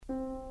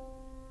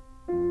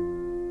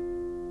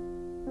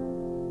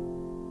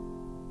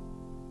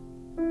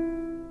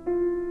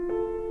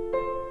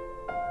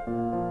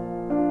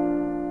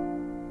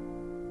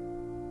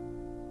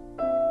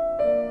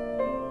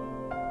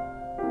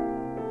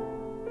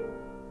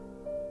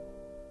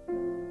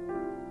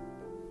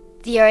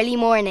The early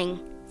morning,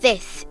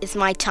 this is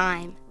my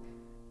time.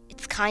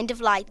 It's kind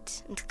of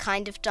light and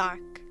kind of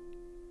dark.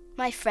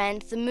 My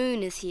friend the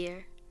moon is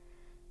here.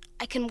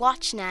 I can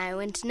watch now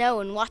and no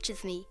one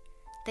watches me.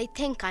 They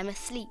think I'm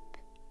asleep.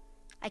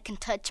 I can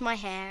touch my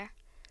hair,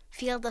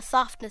 feel the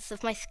softness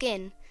of my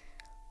skin.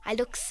 I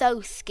look so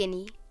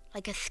skinny,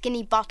 like a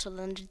skinny bottle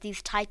under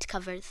these tight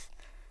covers.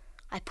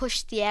 I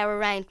push the air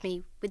around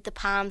me with the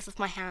palms of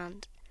my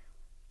hand.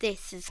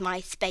 This is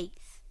my space.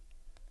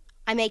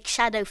 I make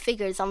shadow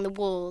figures on the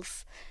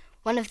walls.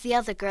 One of the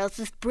other girls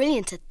is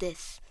brilliant at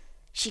this.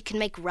 She can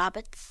make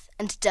rabbits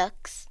and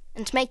ducks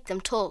and make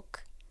them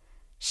talk.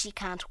 She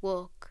can't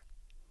walk.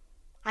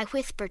 I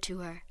whisper to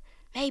her.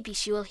 Maybe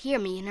she will hear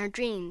me in her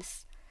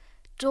dreams.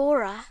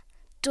 Dora,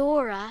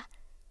 Dora,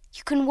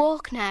 you can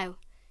walk now.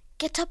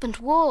 Get up and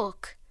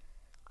walk.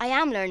 I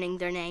am learning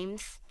their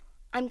names.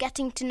 I'm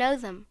getting to know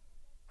them.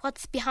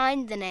 What's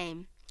behind the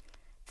name?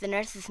 The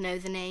nurses know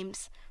the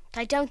names, but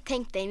I don't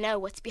think they know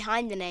what's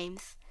behind the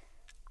names.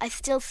 I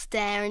still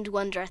stare and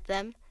wonder at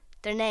them,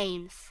 their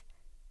names,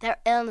 their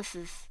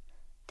illnesses,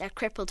 their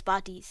crippled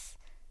bodies,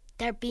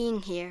 their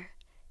being here.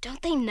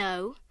 Don't they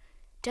know?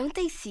 Don't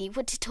they see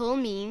what it all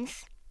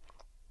means?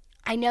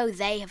 I know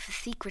they have a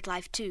secret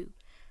life too.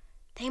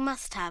 They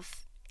must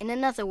have, in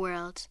another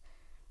world,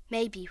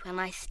 maybe when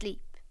I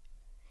sleep.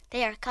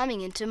 They are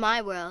coming into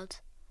my world.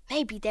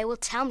 Maybe they will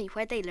tell me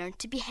where they learned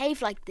to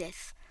behave like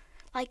this,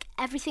 like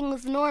everything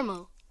was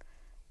normal.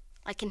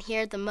 I can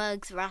hear the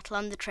mugs rattle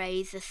on the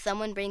trays as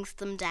someone brings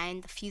them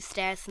down the few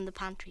stairs from the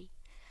pantry.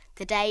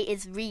 The day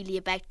is really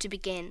about to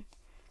begin.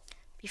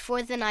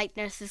 Before the night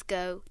nurses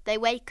go, they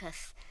wake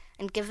us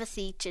and give us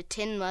each a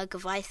tin mug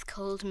of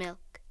ice-cold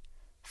milk.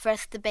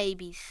 First the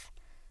babies.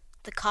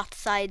 The cot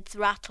sides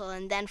rattle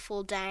and then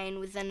fall down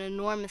with an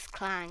enormous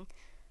clang.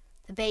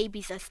 The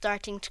babies are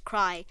starting to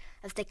cry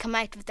as they come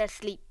out of their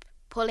sleep,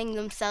 pulling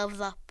themselves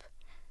up,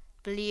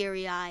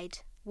 bleary-eyed,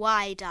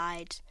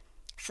 wide-eyed,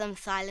 some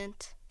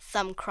silent,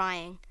 some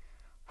crying.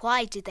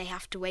 Why did they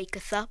have to wake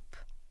us up?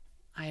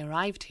 I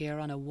arrived here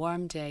on a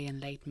warm day in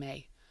late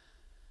May.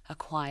 A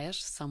quiet,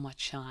 somewhat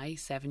shy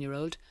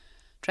 7-year-old,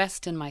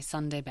 dressed in my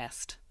Sunday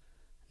best,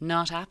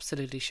 not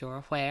absolutely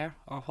sure where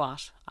or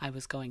what I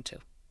was going to.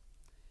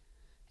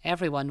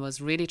 Everyone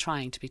was really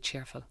trying to be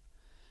cheerful.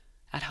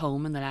 At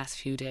home in the last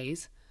few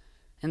days,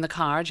 in the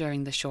car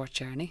during the short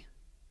journey.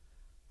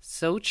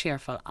 So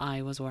cheerful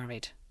I was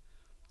worried.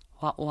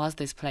 What was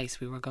this place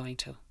we were going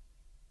to?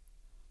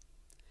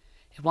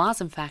 It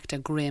was in fact a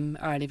grim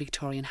early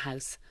Victorian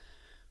house,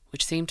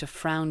 which seemed to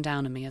frown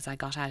down on me as I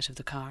got out of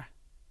the car.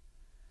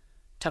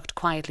 Tucked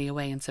quietly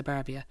away in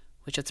suburbia,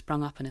 which had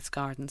sprung up in its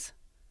gardens.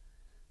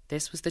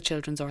 This was the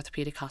Children's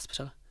Orthopaedic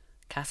Hospital,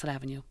 Castle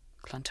Avenue,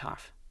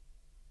 Clontarf.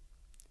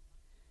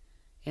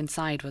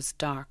 Inside was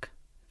dark,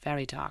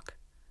 very dark.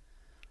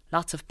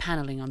 Lots of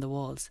panelling on the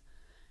walls,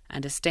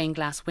 and a stained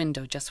glass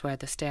window just where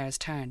the stairs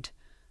turned,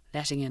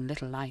 letting in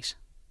little light.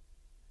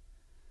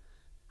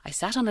 I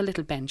sat on a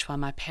little bench while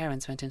my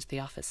parents went into the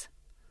office.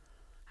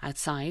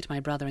 Outside, my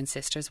brother and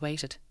sisters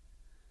waited.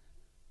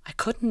 I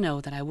couldn't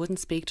know that I wouldn't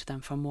speak to them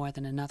for more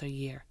than another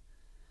year.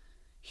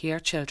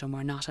 Here children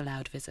were not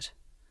allowed visit.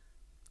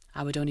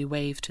 I would only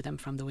wave to them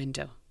from the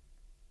window.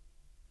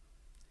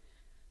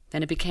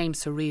 Then it became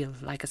surreal,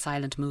 like a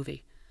silent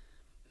movie.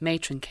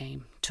 Matron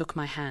came, took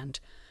my hand,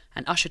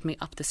 and ushered me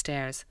up the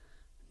stairs,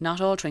 not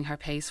altering her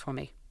pace for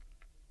me.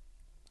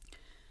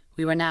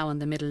 We were now on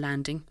the middle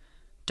landing,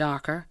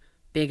 darker,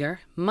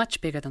 bigger,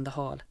 much bigger than the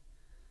hall.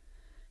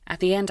 At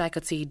the end I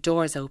could see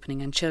doors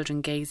opening and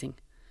children gazing,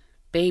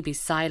 babies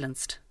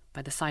silenced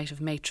by the sight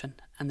of matron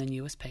and the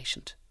newest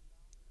patient.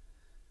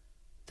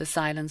 The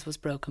silence was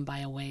broken by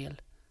a wail,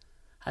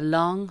 a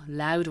long,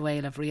 loud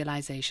wail of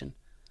realisation.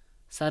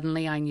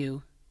 Suddenly I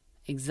knew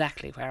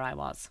exactly where I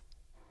was.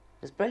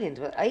 It was brilliant.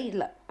 But I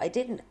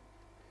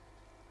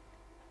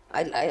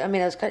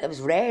mean, it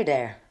was rare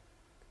there.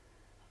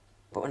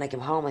 But when I came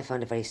home, I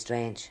found it very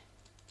strange.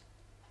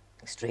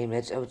 Extremely.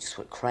 I would just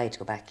cry to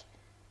go back.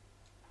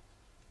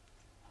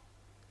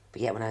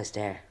 But yet when I was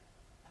there,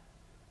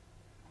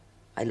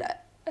 I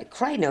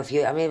cried now.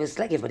 It was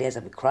like everybody else.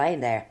 I'd be crying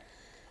there.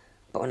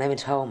 But when I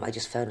went home, I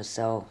just found it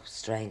so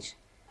strange.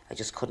 I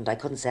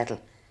couldn't settle.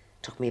 It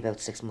took me about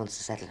 6 months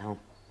to settle home.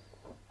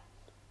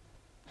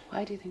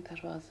 Why do you think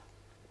that was?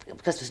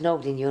 Because there's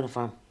nobody in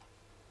uniform.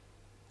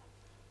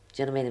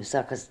 Do you know what I mean? It was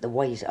so, because the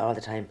white all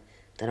the time,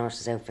 the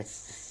nurses'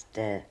 outfits,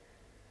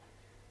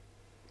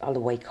 all the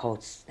white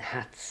coats, the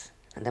hats,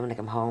 and then when I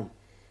come home,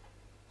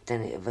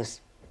 then it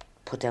was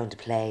put down to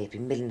play. It'd be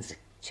millions of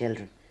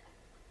children,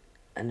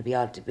 and it'd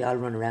be all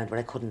run around, but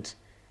I couldn't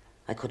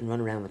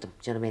run around with them.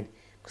 Do you know what I mean?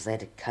 Because I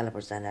had the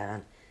calipers and that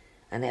on,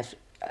 and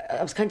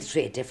I was kind of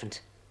treated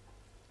different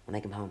when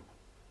I came home.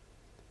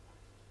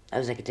 I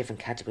was like a different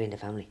category in the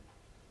family,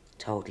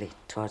 totally,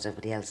 towards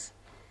everybody else.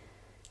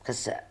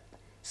 Because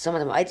some of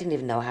them, I didn't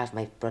even know half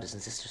my brothers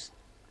and sisters.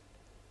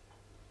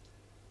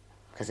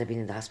 Because I'd been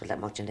in the hospital that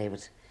much and they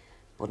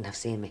wouldn't have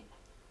seen me.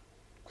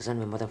 Because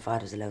only my mother and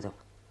father was allowed up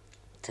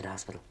to the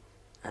hospital.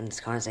 And as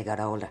soon as I got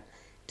older,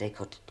 they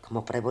could come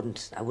up, but I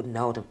wouldn't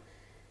know them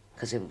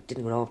because we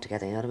didn't grow up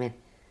together, you know what I mean?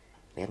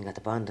 We hadn't got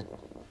the bonding,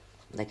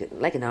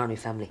 like an army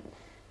family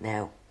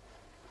now.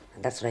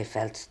 And that's what I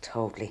felt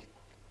totally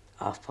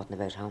off-putting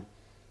about home.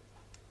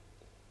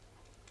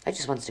 I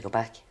just wanted to go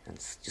back and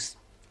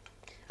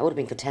I would have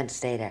been content to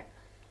stay there.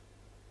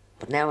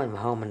 But now I'm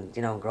home and,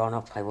 you know, growing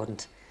up, I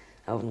wouldn't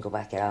go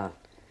back at all.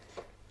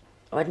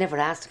 I'd never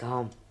asked to go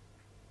home.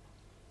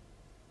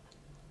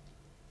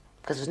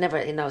 Because it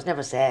was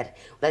never said.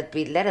 Well, I'd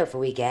be let out for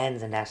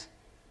weekends and that.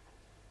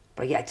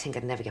 But yeah, I think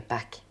I'd never get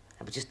back.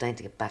 I was just dying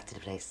to get back to the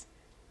place.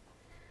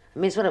 I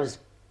mean, it's what I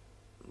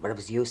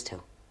was used to.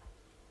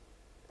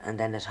 And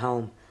then at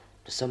home,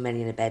 there's so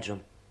many in a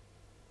bedroom.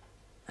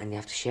 And you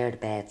have to share the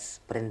beds.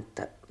 But in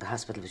the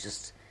hospital was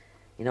just,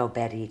 you know,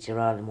 bed each, you're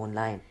all in one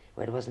line.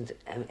 Where there wasn't,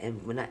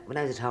 when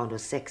I was at home, there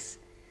was six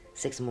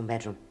in one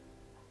bedroom.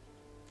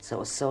 So it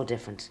was so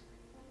different,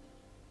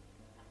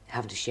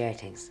 having to share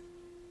things.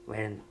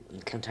 Where in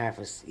Clontarf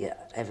was, yeah,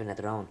 everyone had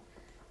their own,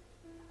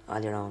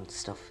 all your own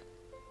stuff.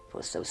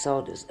 But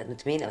and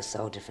to me, it was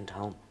so different to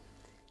home.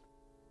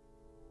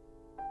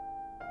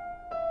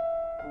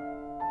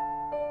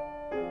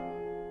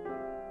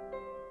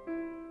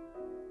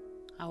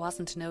 I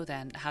wasn't to know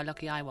then how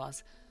lucky I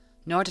was,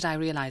 nor did I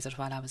realise it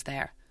while I was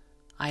there.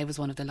 I was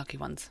one of the lucky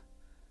ones.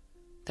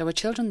 There were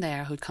children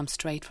there who'd come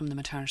straight from the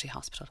maternity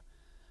hospital,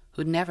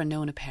 who'd never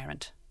known a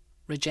parent,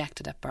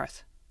 rejected at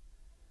birth.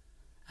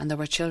 And there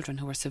were children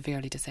who were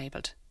severely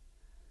disabled.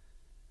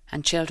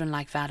 And children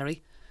like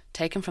Valerie,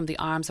 taken from the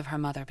arms of her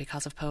mother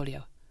because of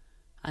polio,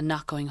 and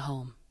not going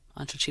home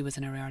until she was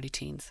in her early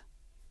teens.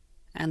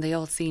 And they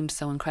all seemed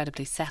so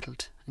incredibly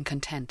settled and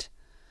content.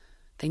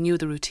 They knew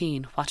the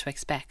routine, what to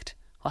expect,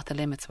 what the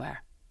limits were.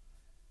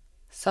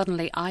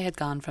 Suddenly I had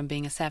gone from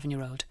being a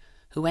 7-year-old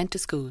who went to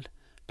school,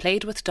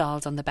 played with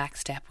dolls on the back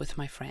step with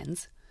my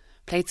friends,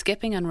 played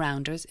skipping and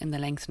rounders in the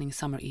lengthening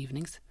summer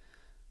evenings,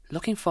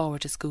 looking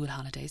forward to school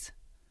holidays,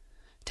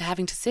 to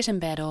having to sit in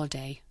bed all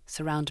day,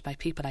 surrounded by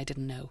people I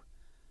didn't know.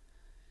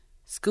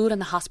 School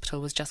and the hospital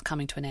was just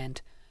coming to an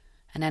end,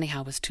 and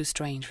anyhow was too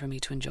strange for me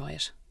to enjoy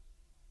it.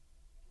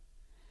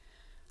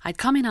 I'd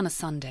come in on a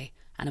Sunday,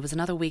 and it was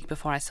another week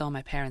before I saw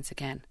my parents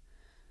again.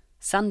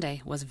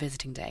 Sunday was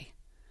visiting day,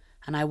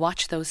 and I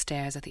watched those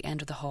stairs at the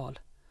end of the hall,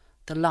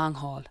 the long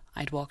hall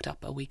I'd walked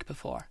up a week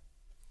before.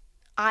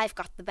 I've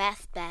got the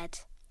best bed.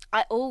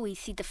 I always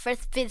see the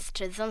first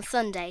visitors on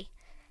Sunday.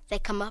 They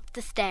come up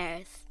the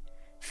stairs.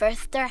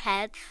 First their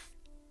heads,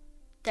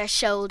 their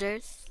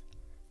shoulders,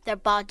 their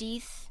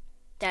bodies,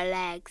 their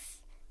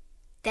legs.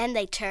 Then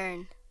they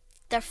turn,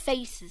 their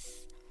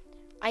faces.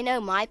 I know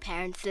my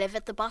parents live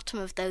at the bottom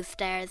of those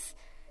stairs.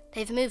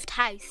 They've moved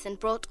house and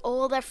brought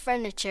all their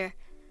furniture.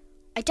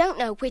 I don't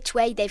know which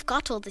way they've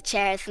got all the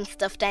chairs and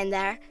stuff down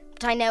there,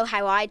 but I know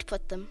how I'd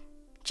put them.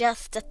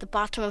 Just at the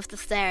bottom of the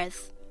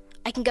stairs.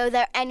 I can go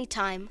there any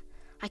time.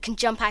 I can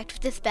jump out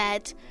of this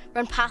bed,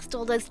 run past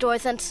all those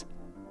doors and...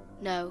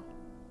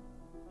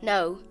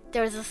 No,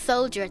 there is a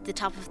soldier at the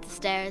top of the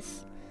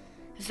stairs.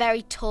 A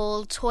very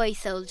tall toy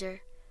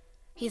soldier.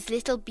 He has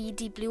little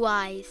beady blue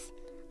eyes,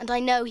 and I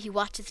know he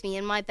watches me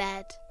in my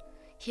bed.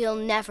 He'll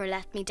never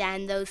let me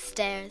down those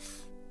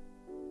stairs.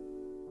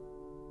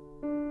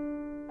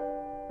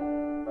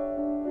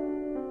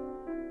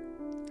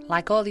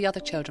 Like all the other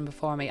children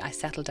before me, I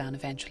settled down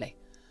eventually.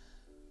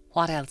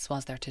 What else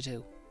was there to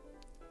do?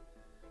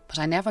 But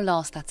I never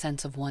lost that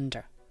sense of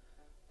wonder.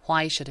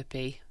 Why should it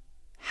be?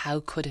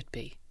 How could it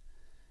be?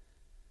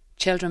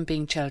 Children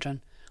being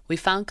children, we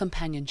found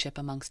companionship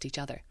amongst each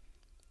other.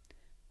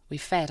 We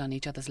fed on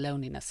each other's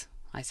loneliness,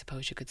 I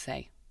suppose you could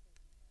say.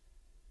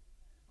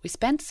 We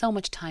spent so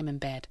much time in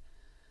bed.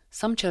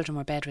 Some children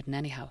were bedridden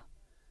anyhow,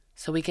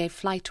 so we gave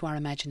flight to our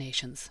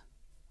imaginations.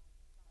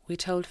 We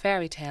told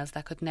fairy tales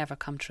that could never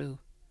come true,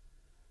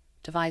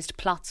 devised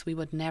plots we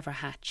would never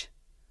hatch,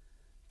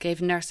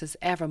 gave nurses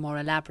ever more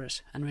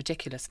elaborate and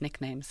ridiculous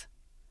nicknames.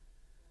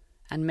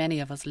 And many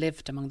of us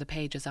lived among the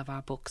pages of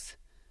our books,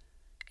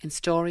 in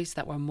stories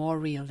that were more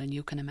real than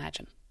you can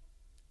imagine.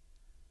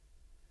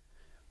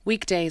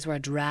 Weekdays were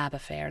drab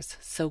affairs,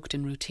 soaked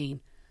in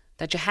routine,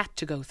 that you had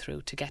to go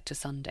through to get to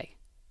Sunday,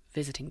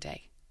 visiting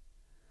day.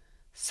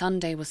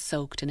 Sunday was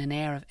soaked in an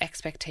air of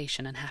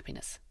expectation and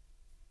happiness.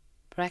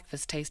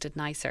 Breakfast tasted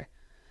nicer.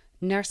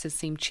 Nurses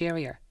seemed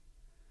cheerier.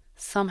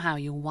 Somehow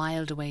you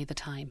whiled away the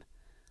time,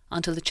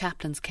 until the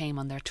chaplains came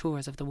on their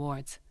tours of the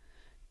wards,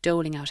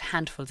 doling out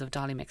handfuls of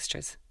dolly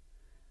mixtures.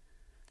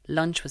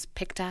 Lunch was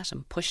picked at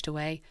and pushed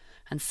away,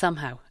 and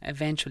somehow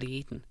eventually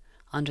eaten,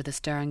 under the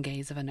stern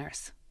gaze of a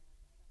nurse.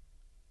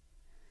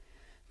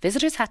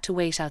 Visitors had to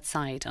wait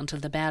outside until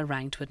the bell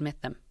rang to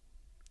admit them.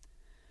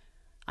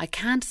 I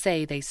can't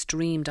say they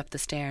streamed up the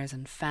stairs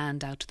and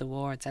fanned out to the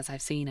wards as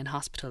I've seen in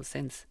hospitals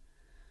since.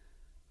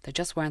 There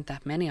just weren't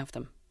that many of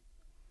them.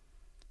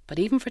 But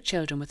even for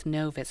children with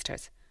no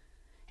visitors,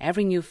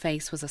 every new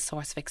face was a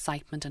source of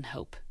excitement and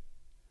hope.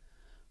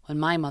 When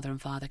my mother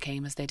and father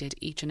came, as they did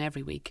each and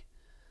every week,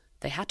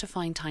 they had to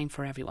find time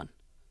for everyone,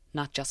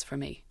 not just for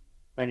me.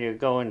 When you're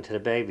going to the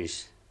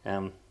babies,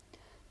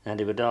 and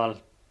they would all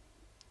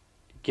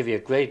give you a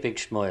great big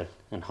smile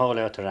and hold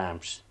out their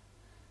arms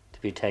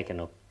to be taken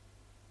up.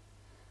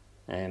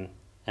 And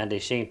they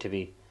seemed to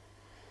be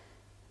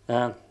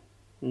they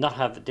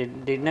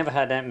never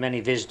had that many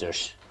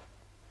visitors,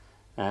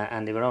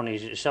 and they were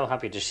only so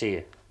happy to see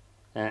you,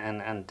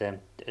 and a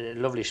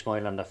lovely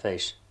smile on their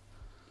face.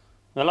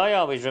 Well, I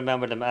always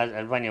remember them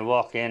as when you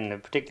walk in,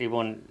 particularly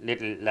one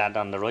little lad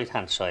on the right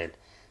hand side,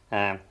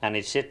 and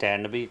he'd sit there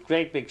and there'd be a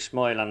great big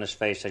smile on his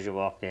face as you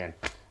walked in,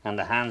 and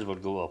the hands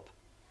would go up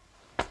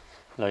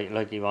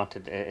like he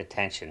wanted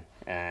attention,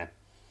 and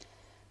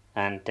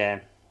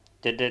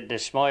the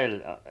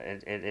smile,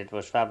 it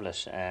was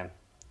fabulous.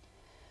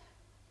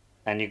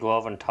 And you go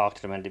over and talk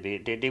to them, and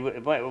they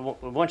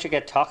once you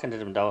get talking to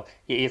them though,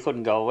 you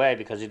couldn't go away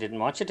because they didn't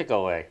want you to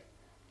go away,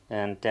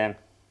 and then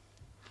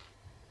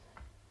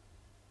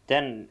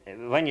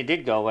when you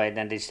did go away,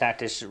 then they start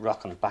this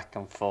rocking back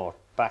and forth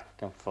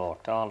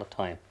all the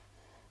time,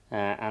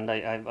 and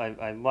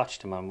I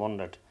watched them and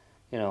wondered,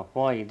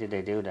 why did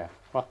they do that?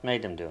 What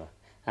made them do it?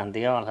 And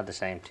they all had the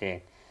same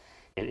thing.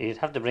 You'd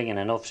have to bring in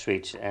enough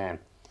sweets, and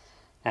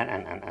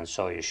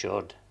so you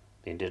should.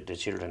 I mean, the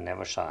children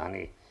never saw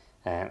any.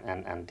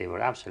 And they were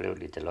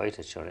absolutely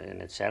delighted, sure, in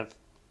itself,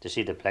 to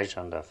see the pleasure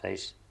on their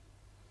face.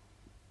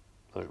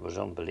 It was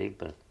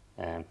unbelievable.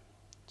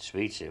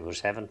 Sweets, it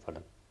was heaven for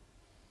them.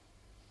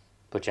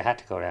 But you had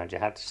to go around, you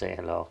had to say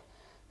hello.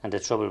 And the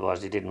trouble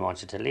was they didn't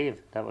want you to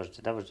leave. That was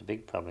the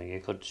big problem. You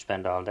could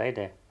spend all day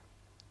there.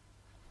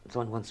 It was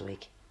only once a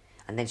week.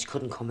 And then she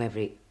couldn't come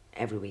every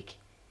week.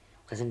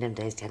 Because in them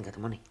days they hadn't got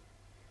the money.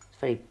 It's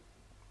very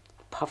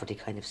poverty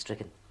kind of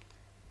stricken.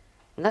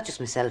 Well, not just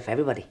myself,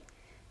 everybody.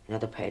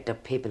 The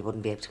people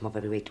wouldn't be able to come up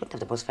every week. They wouldn't have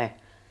the bus fare.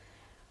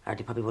 Or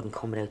they probably wouldn't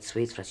come without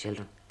sweets for their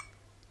children.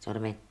 Do you know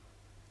what I mean?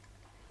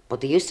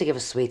 But they used to give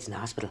us sweets in the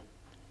hospital.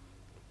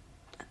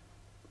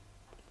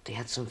 They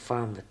had some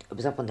farm that it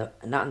was up on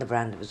not on the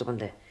veranda, it was up on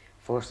the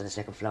first or the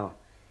second floor.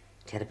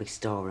 They had a big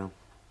storeroom.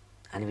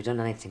 And if you done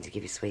anything to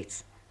give you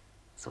sweets.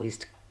 So we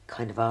used to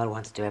kind of all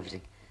want to do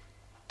everything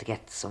to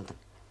get something.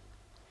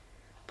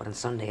 But on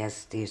Sunday,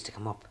 as they used to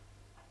come up,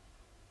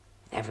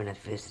 everyone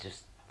had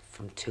visitors.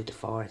 From 2 to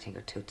 4, I think,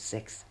 or 2 to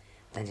 6.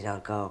 Then they'd all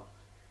go.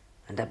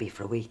 And that'd be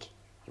for a week.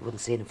 You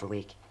wouldn't see them for a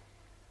week.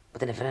 But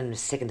then if anyone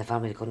was sick in the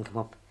family, they couldn't come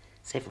up,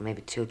 say for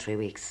maybe 2 or 3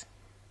 weeks.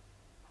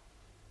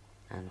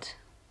 And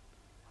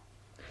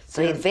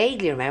so you'd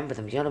vaguely remember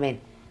them, do you know what I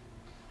mean?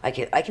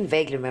 I can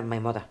vaguely remember my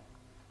mother.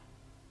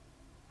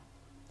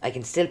 I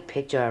can still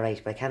picture her right,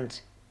 but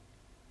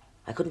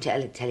I couldn't tell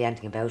you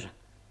anything about her.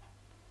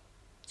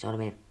 Do you know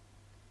what I mean?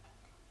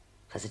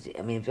 Because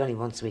it'd be only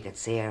once a week I'd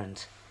see her,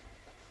 and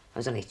I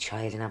was only a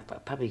child, and I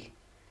probably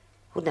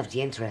wouldn't have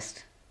the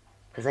interest.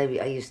 Because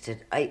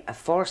at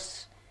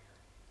first,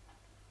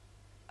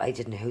 I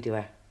didn't know who they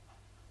were.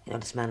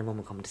 This man and mum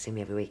would come to see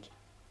me every week.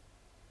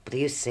 But they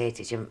used to say it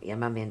to your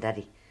mummy and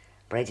daddy,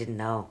 but I didn't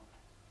know.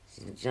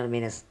 Do you know what I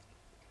mean? As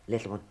a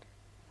little one,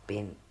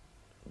 being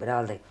with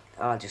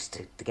all just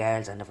the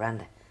girls on the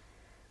veranda.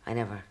 I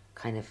never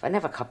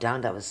copped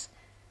down that was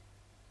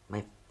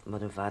my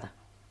mother and father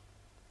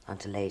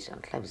until I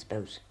was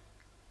about,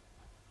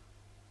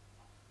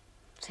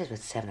 I'd say about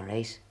 7 or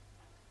 8.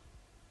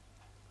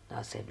 No,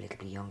 I'd say a little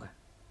bit younger.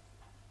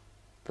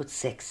 About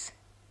 6.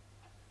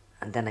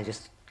 And then I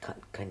just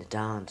kind of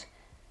dawned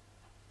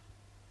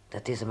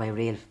that these are my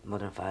real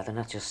mother and father,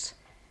 not just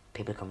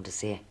people coming to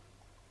see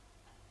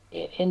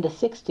you. In the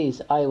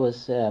 60s, I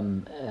was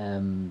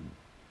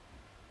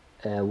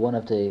one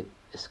of the,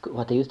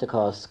 what they used to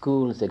call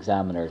schools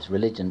examiners,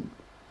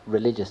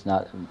 religious,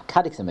 not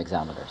catechism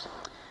examiners.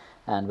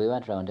 And we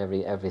went around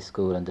every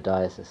school in the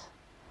diocese.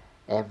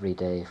 Every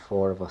day,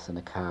 4 of us in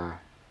a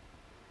car.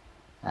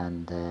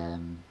 And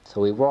so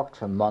we worked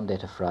from Monday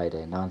to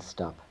Friday,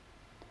 non-stop.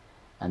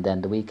 And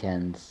then the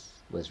weekends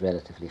was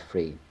relatively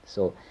free.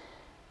 So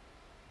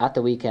at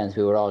the weekends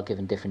we were all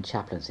given different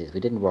chaplaincies. We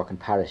didn't work in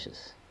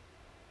parishes.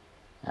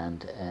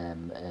 And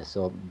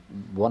so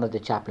one of the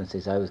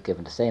chaplaincies I was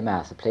given to say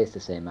Mass, a place to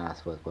say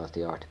Mass, was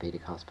the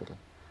Orthopaedic hospital.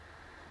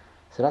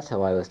 So that's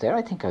how I was there.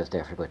 I think I was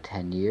there for about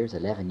 10 years,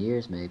 11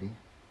 years maybe.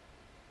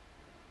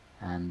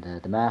 And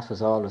the Mass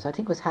was always, I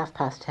think it was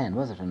 10:30,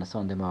 was it, on a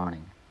Sunday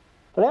morning.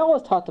 But I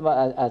always thought,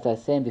 as I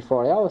was saying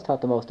before, I always thought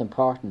the most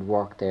important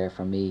work there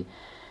for me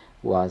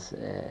was,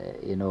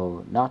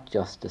 not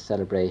just the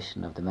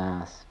celebration of the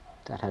Mass.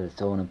 That had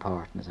its own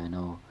importance, I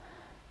know.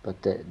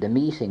 But the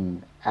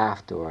meeting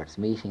afterwards,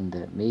 meeting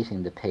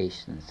the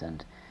patients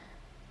and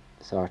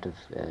sort of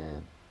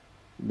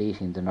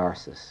meeting the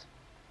nurses.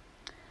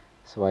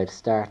 So I'd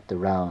start the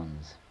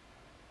rounds.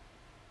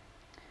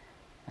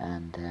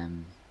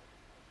 And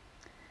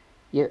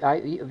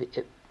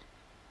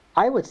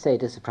I would say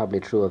this is probably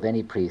true of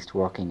any priest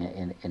working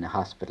in a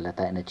hospital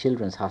in a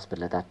children's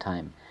hospital at that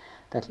time,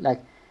 that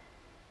like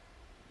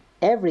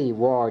every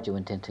ward you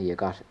went into, you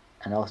got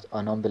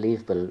an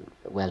unbelievable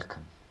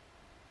welcome.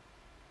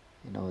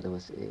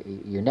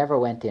 You never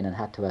went in and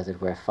had to, as it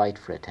were, fight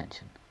for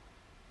attention.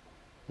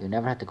 You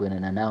never had to go in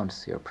and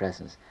announce your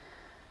presence.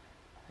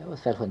 I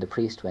always felt when the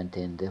priest went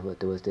in, there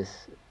was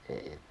this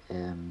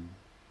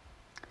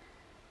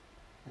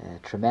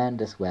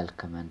tremendous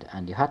welcome,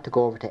 and you had to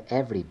go over to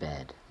every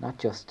bed, not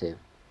just to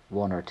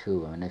one or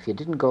two. And if you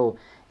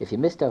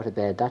missed out a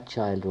bed, that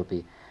child would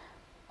be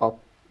up,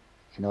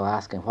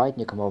 asking, why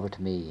didn't you come over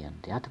to me?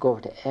 And you had to go over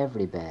to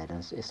every bed,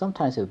 and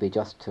sometimes it would be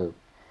just to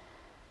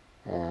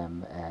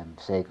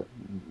say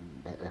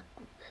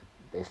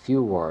a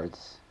few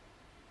words.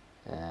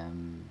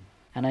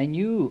 And I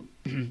knew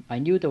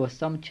there were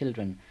some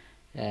children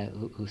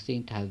who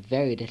seemed to have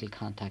very little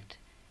contact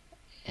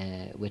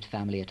with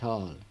family at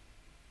all.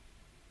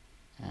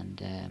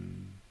 And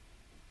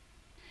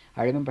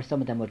I remember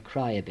some of them would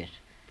cry a bit,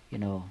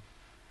 and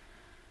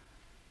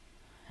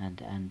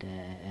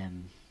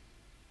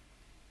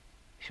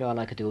sure, all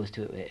I could do was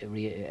to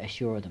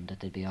reassure them that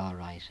they'd be all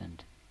right.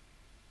 And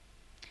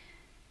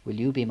will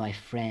you be my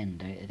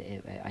friend?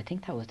 I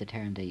think that was the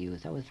term they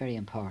used. That was very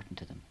important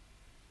to them.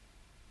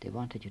 They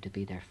wanted you to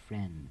be their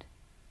friend.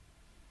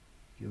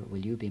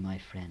 Will you be my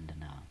friend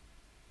now?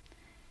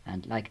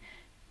 And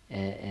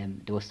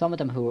there were some of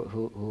them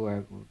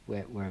who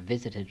were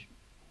visited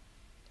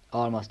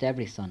almost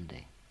every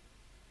Sunday,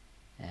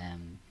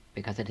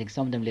 because I think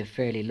some of them lived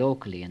fairly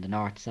locally in the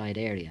north side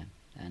area,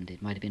 and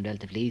it might have been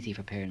relatively easy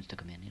for parents to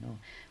come in,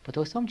 But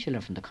there were some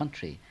children from the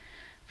country,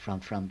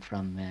 from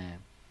I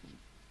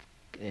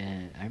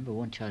remember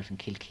one child from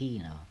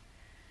Kilkee,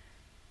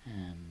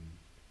 and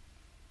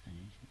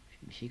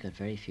she got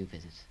very few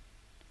visits,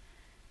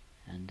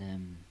 and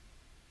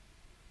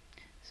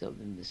so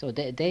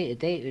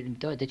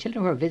the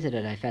children who were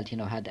visited, I felt,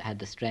 had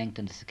the strength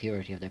and the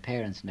security of their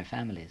parents and their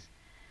families.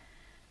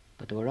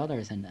 But there were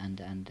others, and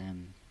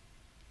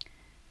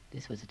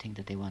this was the thing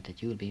that they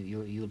wanted.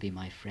 You'll be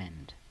my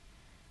friend,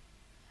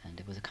 and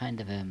it was a kind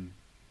of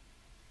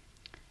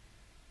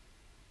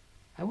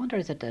I wonder,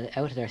 is it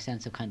out of their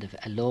sense of kind of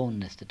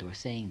aloneness that they were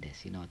saying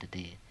this? That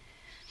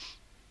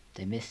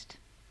they missed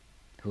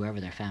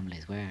whoever their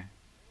families were,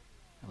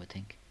 I would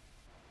think.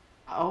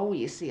 Oh,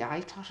 you see,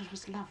 I thought it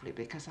was lovely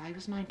because I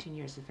was 19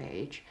 years of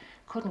age,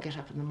 couldn't get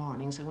up in the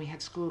mornings, and we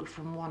had school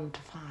from 1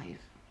 to 5,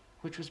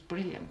 which was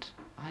brilliant.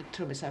 I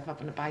threw myself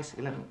up on a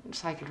bicycle and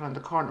cycled around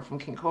the corner from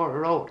Kincora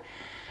Road.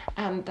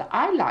 And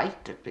I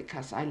liked it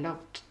because I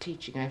loved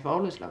teaching. I've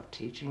always loved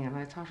teaching, and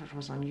I thought it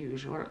was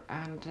unusual.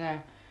 And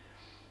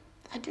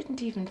I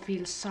didn't even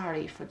feel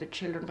sorry for the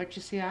children. But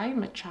you see,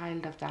 I'm a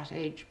child of that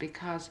age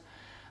because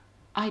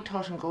I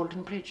taught in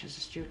Golden Bridge as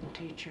a student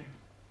teacher.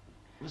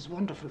 It was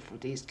wonderful for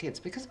these kids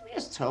because they were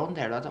just thrown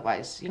there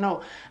otherwise,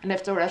 And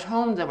if they were at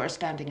home, they were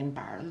standing in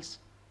barrels.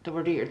 They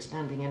were here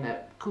standing in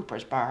a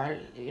Cooper's barrel,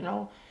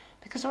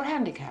 because they were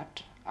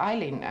handicapped.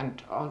 Eileen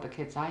and all the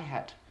kids I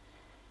had.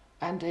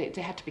 And they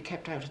had to be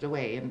kept out of the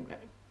way in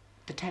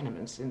the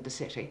tenements in the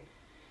city.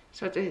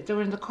 So they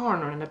were in the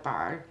corner in a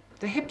bar.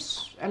 The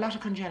hips, a lot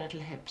of congenital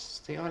hips.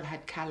 They all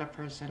had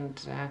calipers and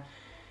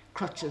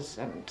crutches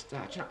and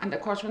that, And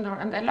of course, and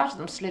a lot of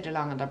them slid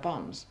along on their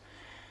bums.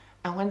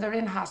 And when they're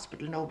in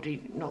hospital,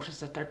 nobody notices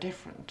that they're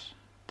different.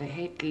 They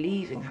hate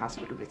leaving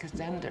hospital because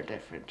then they're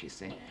different, you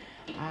see.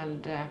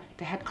 And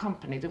they had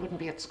company. They wouldn't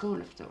be at school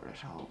if they were at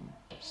home.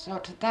 So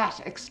to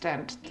that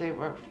extent, they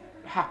were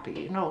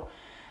happy,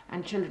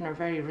 And children are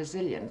very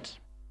resilient.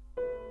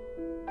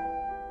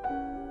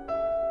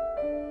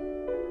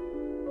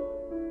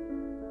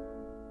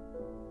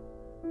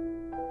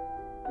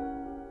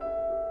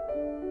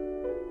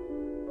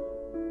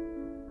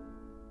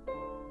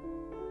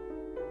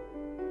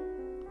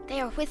 They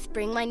are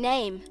whispering my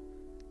name.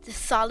 The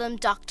solemn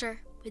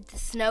doctor with the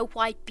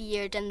snow-white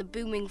beard and the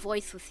booming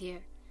voice was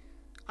here.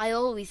 I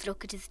always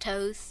look at his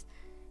toes.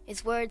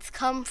 His words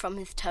come from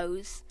his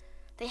toes.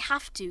 They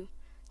have to,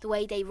 the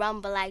way they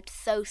rumble out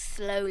so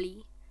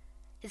slowly.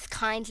 His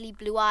kindly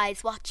blue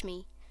eyes watch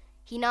me.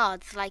 He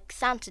nods like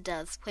Santa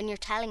does when you're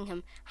telling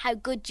him how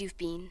good you've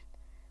been.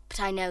 But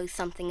I know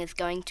something is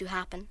going to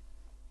happen.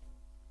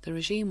 The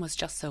regime was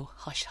just so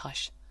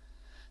hush-hush.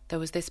 There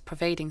was this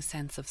pervading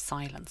sense of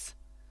silence.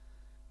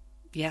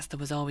 Yes, there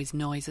was always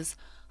noises,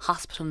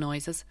 hospital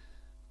noises,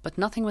 but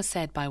nothing was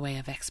said by way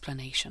of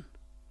explanation.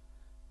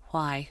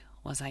 Why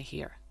was I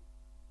here?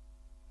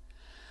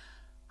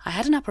 I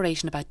had an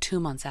operation about 2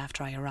 months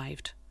after I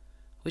arrived,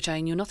 which I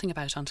knew nothing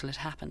about until it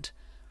happened.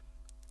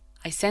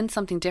 I sensed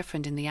something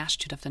different in the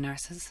attitude of the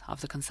nurses,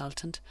 of the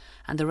consultant,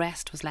 and the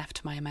rest was left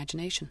to my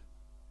imagination.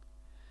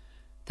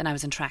 Then I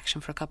was in traction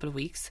for a couple of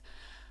weeks,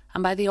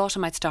 and by the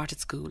autumn I'd started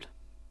school.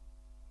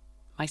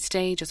 My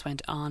stay just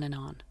went on and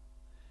on.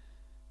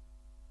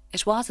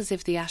 It was as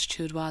if the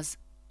attitude was,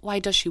 why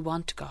does she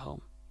want to go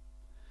home?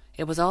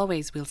 It was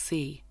always, we'll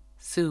see,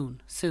 soon,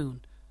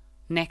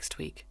 next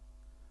week.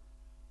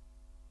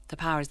 The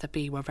powers that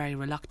be were very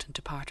reluctant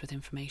to part with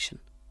information.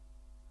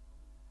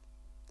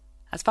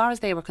 As far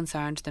as they were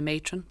concerned, the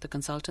matron, the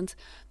consultants,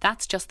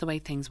 that's just the way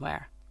things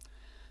were.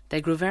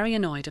 They grew very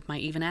annoyed at my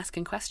even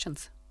asking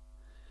questions.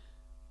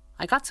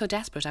 I got so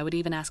desperate I would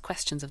even ask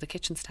questions of the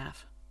kitchen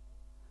staff.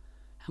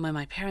 And when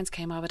my parents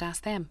came, I would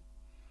ask them.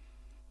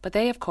 But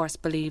they, of course,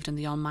 believed in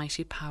the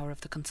almighty power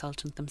of the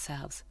consultant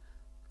themselves.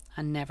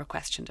 and never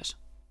questioned it.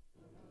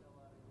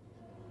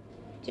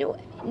 Do you know,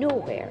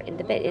 nowhere in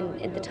the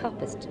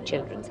toppest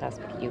children's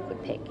hospital you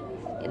could pick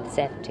in the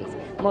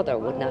 70s, mother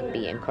would not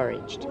be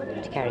encouraged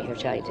to carry her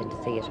child into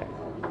theatre.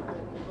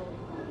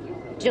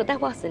 Do you know,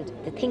 that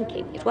wasn't the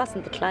thinking, it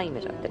wasn't the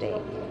climate of the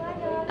day.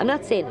 I'm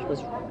not saying it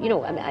was, you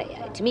know,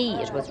 to me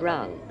it was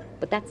wrong,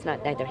 but that's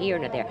not neither here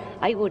nor there.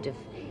 I would have,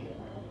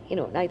 you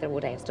know, neither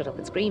would I have stood up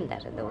and screamed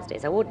that in those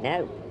days. I would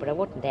now, but I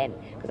wouldn't then,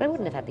 because I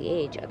wouldn't have had the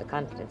age or the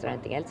confidence or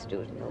anything else to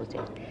do it in those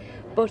days.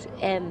 But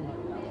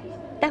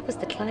that was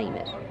the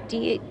climate. Do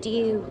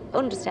you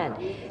understand?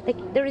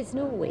 Like, there is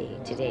no way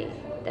today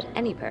that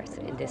any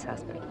person in this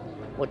hospital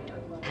would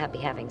be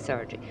having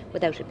surgery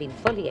without it being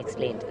fully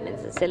explained to them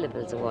in the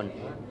syllables of one,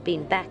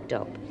 being backed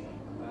up.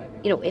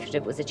 You know, if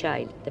it was a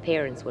child, the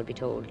parents would be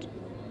told,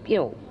 you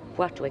know,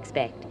 what to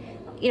expect.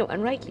 You know,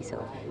 and rightly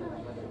so.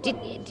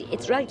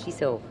 It's rightly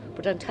so.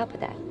 But on top of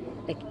that,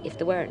 like, if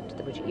they weren't,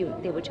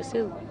 they would just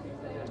sue.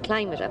 The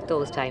climate of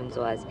those times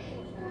was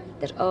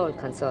that all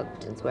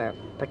consultants were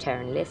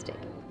paternalistic.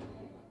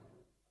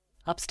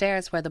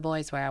 Upstairs where the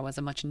boys were was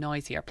a much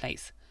noisier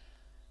place.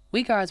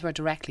 We girls were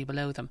directly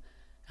below them,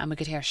 and we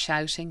could hear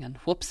shouting and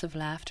whoops of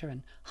laughter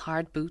and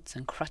hard boots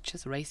and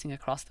crutches racing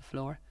across the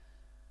floor.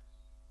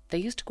 They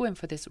used to go in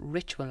for this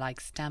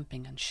ritual-like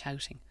stamping and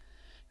shouting,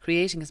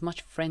 creating as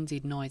much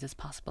frenzied noise as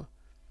possible,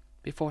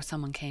 before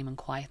someone came and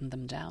quietened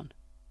them down.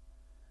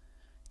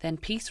 Then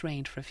peace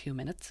reigned for a few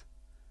minutes.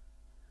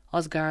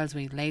 Us girls,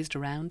 we lazed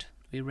around,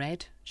 we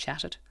read,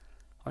 chatted,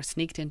 or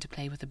sneaked in to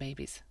play with the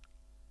babies.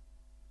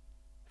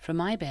 From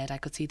my bed I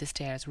could see the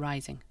stairs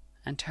rising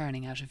and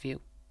turning out of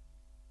view.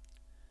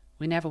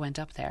 We never went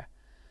up there,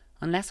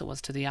 unless it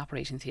was to the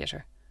operating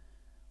theatre.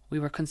 We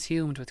were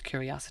consumed with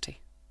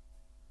curiosity.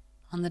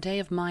 On the day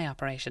of my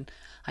operation,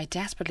 I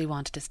desperately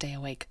wanted to stay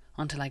awake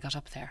until I got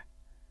up there.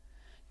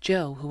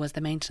 Joe, who was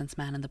the maintenance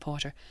man and the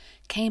porter,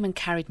 came and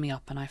carried me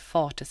up, and I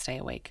fought to stay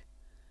awake.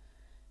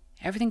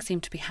 Everything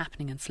seemed to be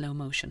happening in slow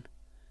motion.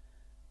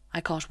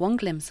 I caught one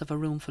glimpse of a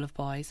room full of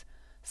boys,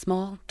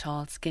 small,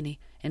 tall, skinny,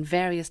 in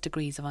various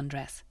degrees of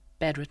undress,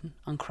 bedridden,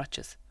 on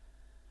crutches.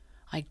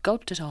 I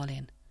gulped it all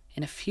in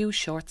a few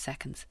short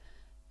seconds,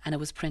 and it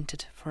was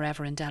printed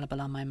forever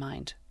indelible on my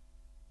mind.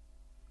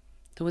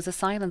 There was a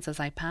silence as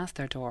I passed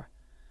their door.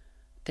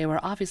 They were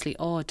obviously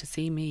awed to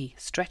see me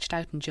stretched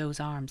out in Joe's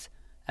arms,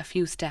 a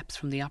few steps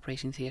from the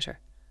operating theatre.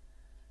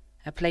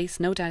 A place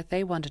no doubt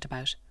they wondered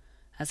about,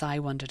 as I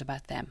wondered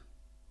about them.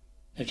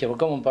 If you were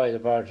going by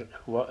the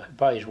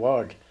boys'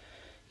 ward,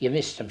 you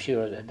missed, I'm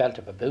sure, the belt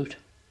of a boot.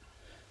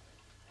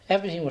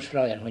 Everything was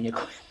flying when you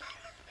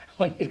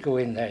go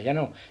in there, you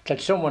know, till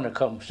someone would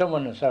come,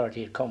 someone in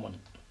authority would come and,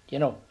 you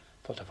know,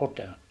 put the foot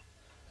down,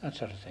 that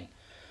sort of thing.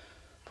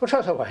 But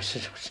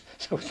otherwise,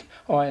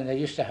 and they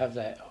used to have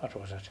what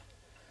was it,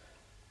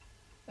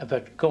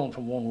 about going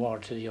from one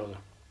ward to the other,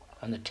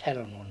 and they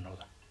telling one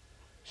another.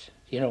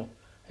 You know,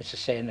 it's a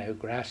saying now,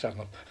 grass on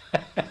them.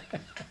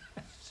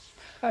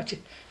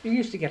 You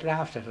used to get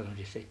laughed at them,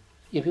 you see.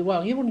 You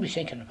wouldn't be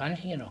thinking of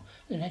anything, you know.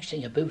 The next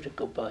thing a boot would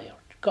go by, or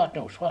God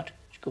knows what,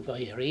 it'd go by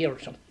your ear or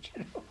something,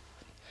 you know.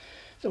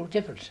 They were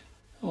different.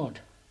 Oh,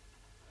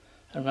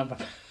 I remember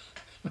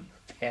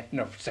heading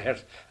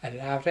upstairs, I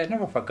laughed, I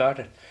never forgot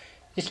it.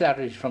 This lad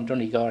is from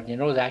Donegal, you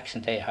know the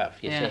accent they have,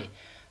 you see.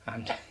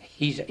 And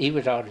he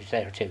was always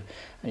there too.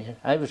 And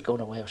I was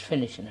going away, I was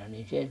finishing, and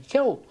he said,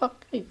 Joe,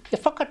 you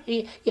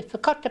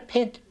forgot to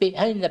paint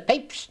behind the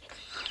pipes.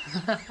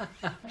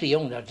 The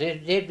young lads,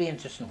 they'd be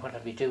interested in what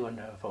I'd be doing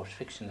if I was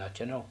fixing that,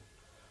 you know,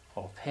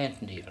 or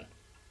painting even.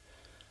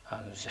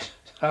 And I said,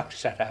 how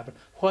does that happen?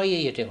 Why are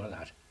you doing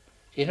that?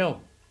 You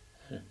know,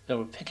 they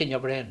were picking your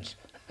brains.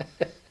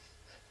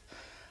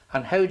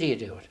 And how do you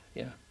do it,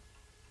 you know?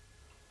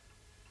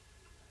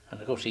 And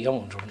of course the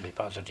young ones wouldn't be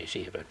bothered, you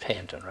see, about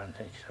painting or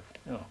anything, except,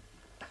 you know.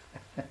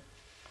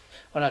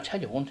 Well, I'll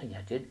tell you one thing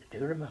I do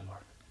remember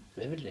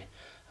vividly,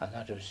 and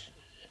that was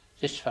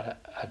this fella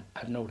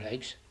had no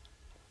legs.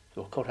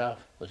 They were cut off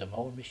with a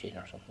mowing machine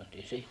or something,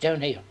 you see,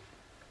 down here,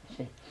 you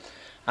see.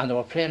 And they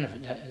were playing,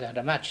 they had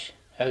a match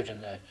out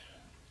in the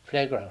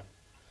playground.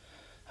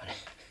 And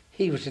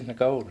he was in the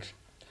goals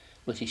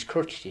with his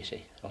crutch, you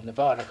see. On the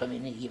ball, I come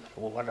in and give it a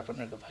whatever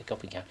and I go back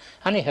up again.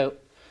 Anyhow,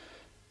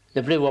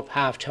 they blew up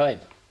half time,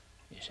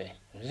 you see.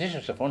 And this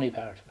was the funny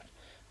part of it.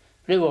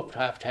 Blew up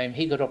half time,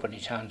 he got up on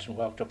his hands and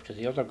walked up to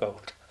the other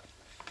goal.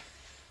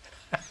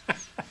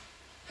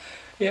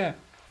 Yeah.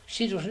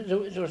 See,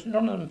 there was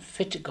none of them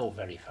fit to go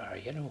very far,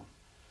 you know.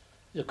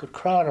 They could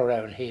crawl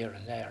around here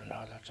and there and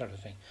all that sort of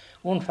thing.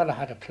 One fella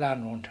had a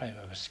plan one time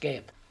of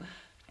escape.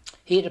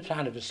 He had a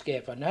plan of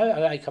escape, and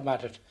now I come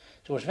at it.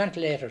 There was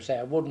ventilators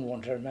there, wooden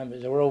ones, I remember.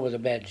 They were over the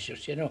beds,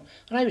 just, you know.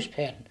 And I was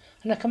painting,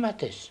 and I come at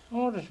this.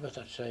 Oh, it was about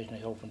that size, and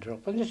I opened it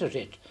up, and this was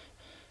it.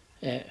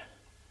 The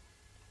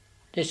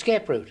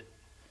escape route.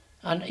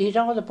 And he had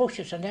all the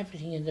bushes and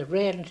everything, and the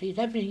railings,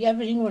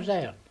 everything was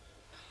there.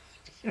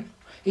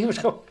 He was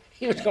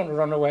going to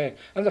run away,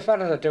 and the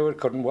fella that do it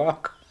couldn't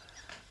walk.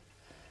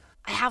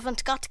 I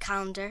haven't got a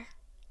calendar.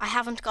 I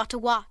haven't got a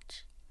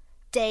watch.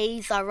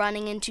 Days are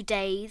running into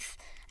days,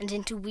 and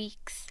into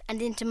weeks,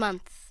 and into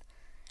months.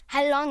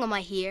 How long am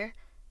I here?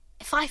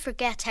 If I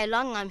forget how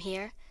long I'm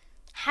here,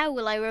 how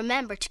will I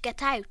remember to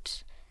get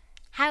out?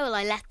 How will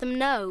I let them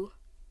know?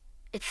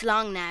 It's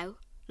long now,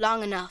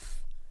 long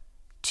enough,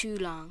 too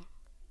long.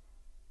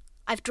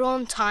 I've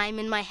drawn time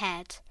in my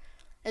head,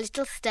 a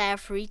little stair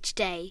for each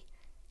day,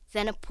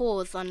 then a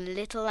pause on a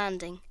little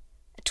landing,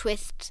 a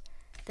twist,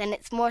 then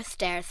it's more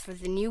stairs for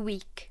the new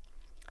week.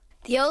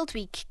 The old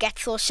week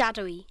gets all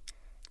shadowy,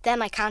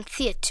 then I can't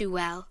see it too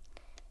well.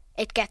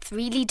 It gets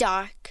really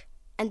dark,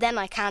 and then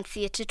I can't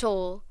see it at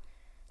all.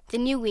 The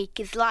new week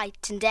is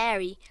light and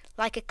airy,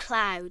 like a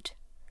cloud.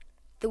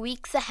 The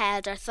weeks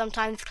ahead are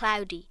sometimes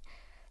cloudy,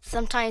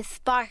 sometimes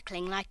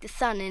sparkling like the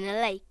sun in a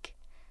lake.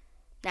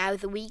 Now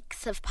the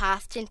weeks have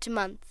passed into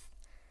months.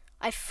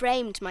 I've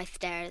framed my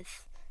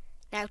stairs.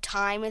 Now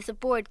time is a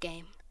board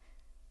game.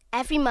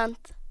 Every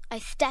month I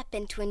step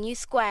into a new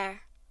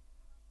square.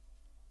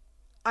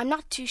 I'm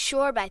not too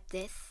sure about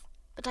this,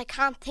 but I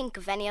can't think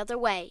of any other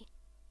way.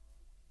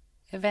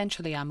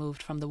 Eventually I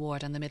moved from the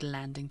ward on the middle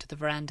landing to the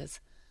verandas.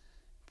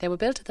 They were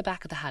built at the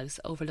back of the house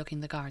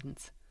overlooking the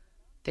gardens.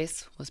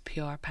 This was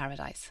pure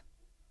paradise.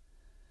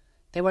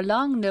 They were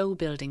long, low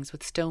buildings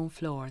with stone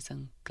floors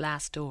and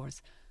glass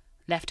doors,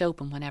 left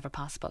open whenever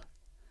possible.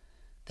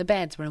 The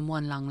beds were in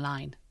one long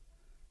line.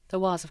 There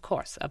was, of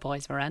course, a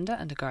boys' veranda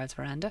and a girls'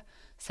 veranda,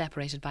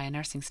 separated by a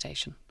nursing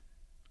station.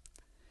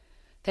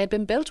 They had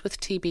been built with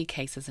TB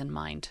cases in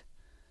mind,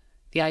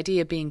 the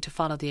idea being to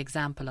follow the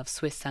example of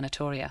Swiss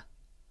sanatoria.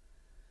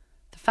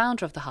 The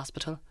founder of the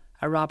hospital,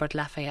 a Robert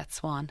Lafayette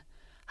Swan,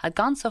 had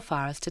gone so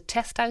far as to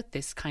test out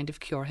this kind of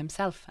cure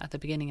himself at the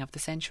beginning of the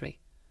century.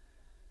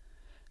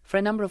 For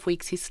a number of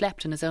weeks he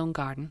slept in his own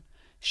garden,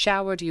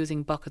 showered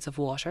using buckets of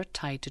water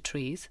tied to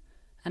trees,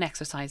 and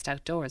exercised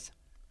outdoors.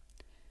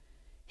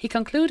 He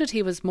concluded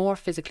he was more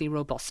physically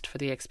robust for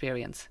the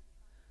experience.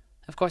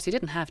 Of course, he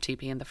didn't have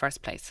TB in the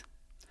first place,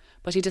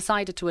 but he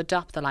decided to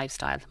adopt the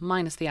lifestyle,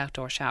 minus the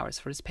outdoor showers,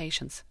 for his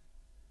patients.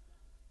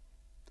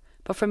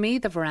 But for me,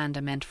 the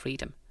veranda meant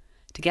freedom,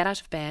 to get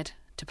out of bed,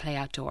 to play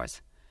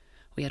outdoors.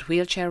 We had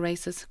wheelchair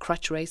races,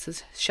 crutch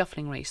races,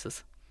 shuffling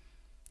races.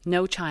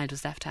 No child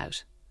was left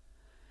out.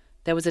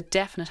 There was a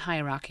definite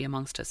hierarchy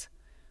amongst us,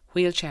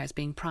 wheelchairs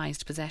being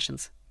prized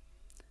possessions.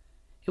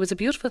 It was a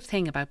beautiful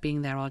thing about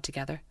being there all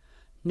together.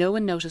 No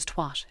one noticed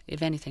what,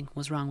 if anything,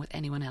 was wrong with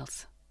anyone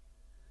else.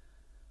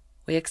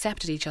 We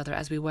accepted each other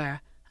as we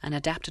were and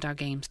adapted our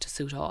games to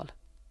suit all.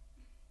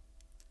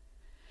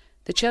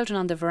 The children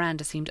on the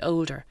veranda seemed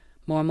older,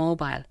 more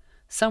mobile.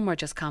 Some were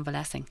just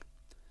convalescing.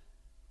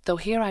 Though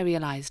here I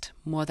realised,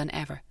 more than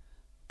ever,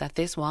 that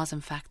this was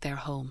in fact their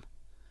home.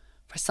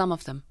 For some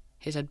of them,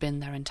 it had been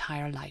their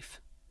entire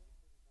life.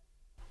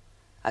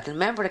 I can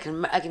remember,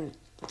 I can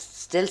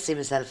still see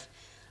myself.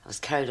 I was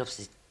carried up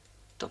to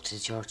the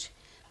church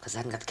because I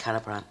hadn't got the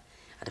caliper on.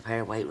 I had a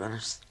pair of white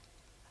runners,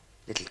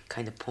 little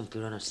kind of pumpy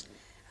runners,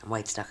 and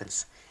white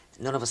stockings.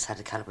 None of us had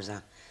the calipers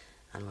on,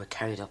 and we were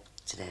carried up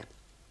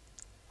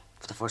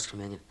for the first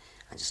communion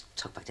and just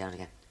took back down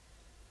again.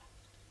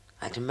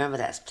 I can remember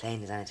that as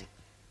plain as anything.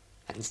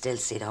 I can still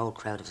see the whole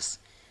crowd of us,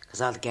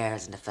 because all the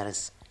girls and the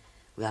fellas,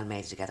 we all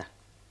made it together.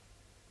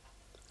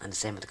 And the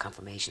same with the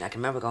confirmation. I can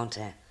remember going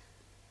to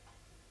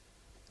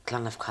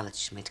Clontarf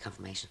College, made the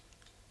confirmation,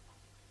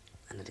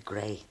 and had a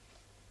grey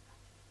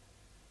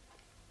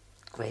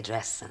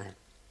dress and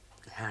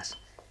a hat,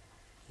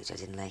 which I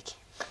didn't like.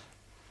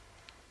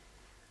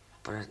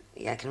 But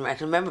yeah, I can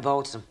remember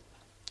both of them.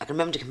 I can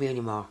remember the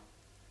communion more.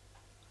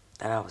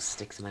 That always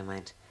sticks in my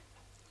mind.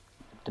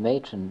 The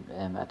matron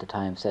at the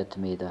time said to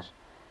me that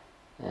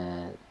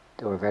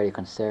they were very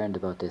concerned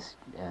about this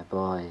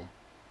boy,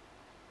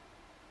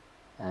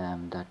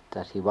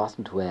 that he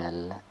wasn't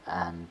well,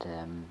 and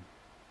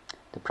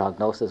the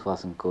prognosis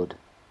wasn't good.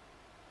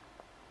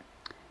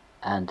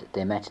 And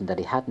they mentioned that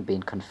he hadn't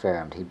been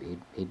confirmed.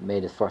 He'd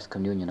made his first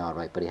communion all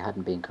right, but he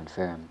hadn't been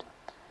confirmed.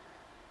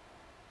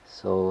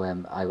 So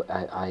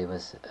I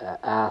was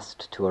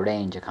asked to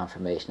arrange a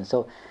confirmation.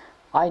 So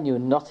I knew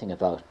nothing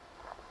about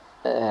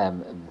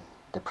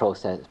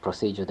the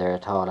procedure there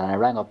at all, and I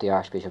rang up the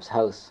Archbishop's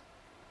house.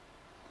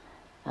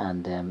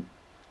 And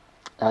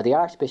now the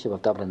Archbishop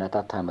of Dublin at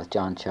that time was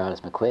John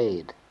Charles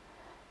McQuaid,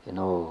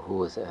 who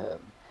was a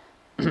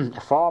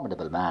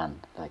formidable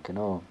man,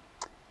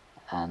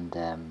 and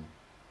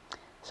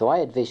so I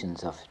had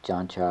visions of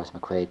John Charles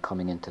McQuaid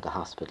coming into the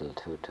hospital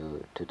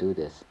to do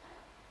this.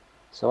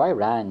 So I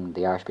rang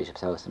the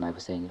Archbishop's house and I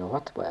was saying,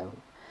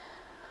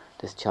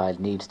 this child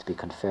needs to be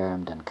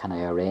confirmed, and can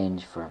I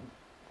arrange will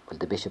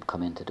the bishop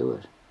come in to do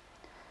it?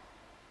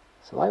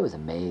 So I was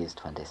amazed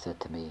when they said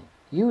to me,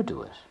 you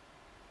do it,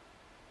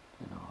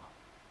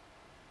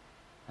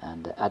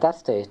 And at that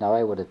stage now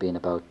I would have been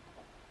about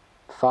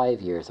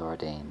 5 years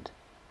ordained,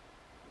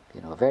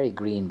 very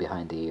green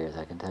behind the ears,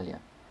 I can tell you.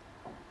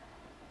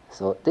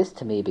 So this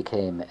to me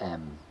became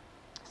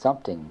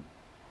something,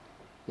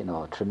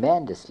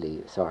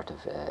 tremendously sort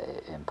of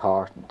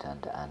important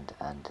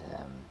and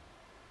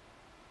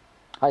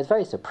I was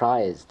very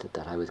surprised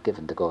that I was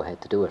given the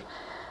go-ahead to do it.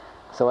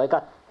 So I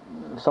got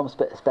some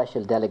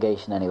special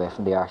delegation anyway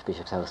from the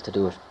Archbishop's house to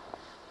do it.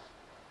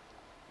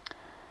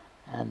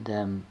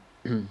 And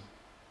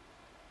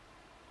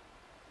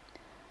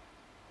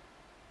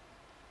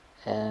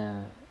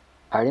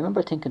I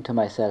remember thinking to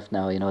myself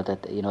now,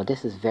 that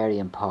this is very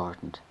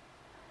important,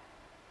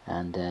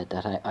 and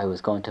that I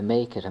was going to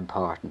make it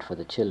important for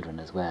the children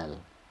as well.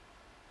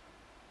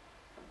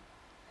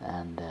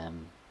 And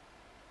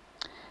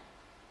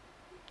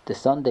the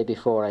Sunday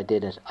before I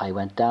did it, I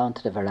went down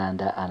to the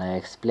veranda and I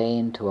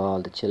explained to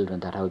all the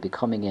children that I would be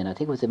coming in. I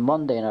think it was a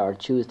Monday or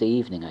Tuesday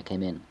evening I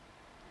came in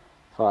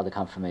for the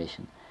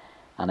confirmation.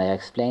 And I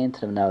explained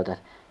to them now that,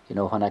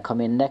 when I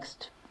come in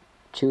next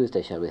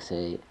Tuesday, shall we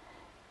say,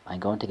 I'm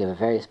going to give a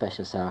very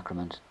special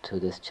sacrament to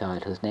this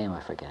child whose name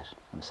I forget,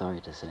 I'm sorry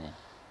to say.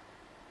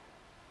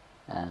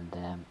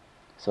 And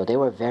so they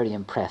were very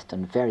impressed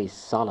and very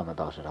solemn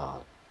about it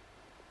all.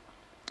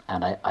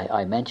 And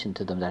I mentioned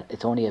to them that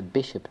it's only a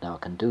bishop now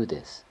can do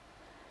this.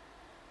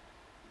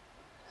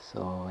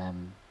 So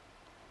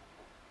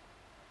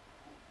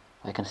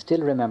I can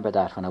still remember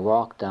that when I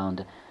walked down,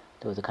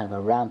 there was a kind of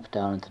a ramp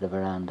down into the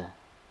veranda,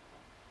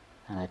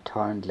 and I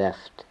turned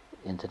left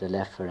into the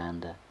left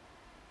veranda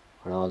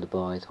where all the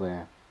boys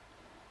were,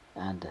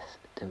 and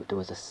there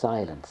was a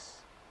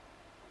silence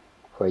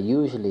where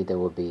usually there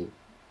would be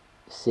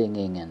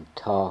singing and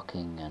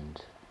talking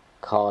and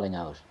calling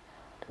out.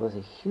 There was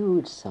a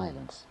huge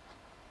silence,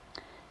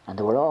 and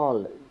they were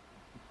all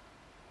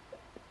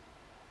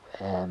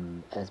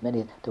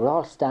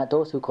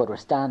those who could were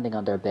standing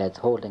on their beds,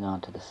 holding on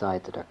to the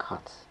sides of their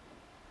cots,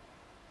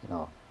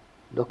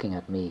 looking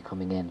at me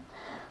coming in.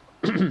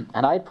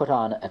 And I'd put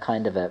on a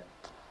kind of a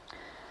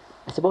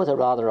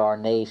rather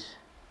ornate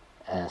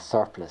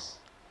surplice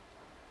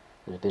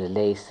with a bit of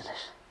lace in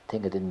it,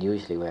 thing I didn't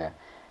usually wear.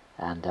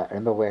 And I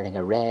remember wearing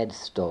a red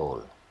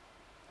stole,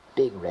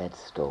 big red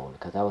stole,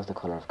 because that was the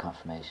colour of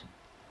confirmation.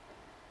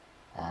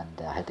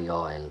 And I had the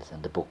oils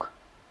and the book.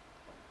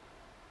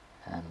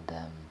 And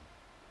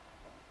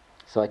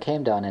so I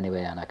came down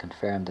anyway and I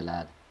confirmed the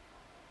lad.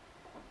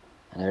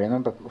 And I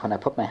remember when I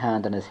put my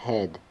hand on his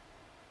head,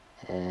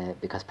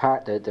 because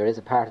there is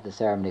a part of the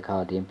ceremony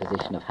called the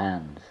imposition of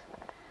hands.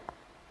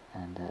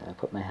 And I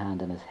put my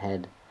hand on his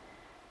head,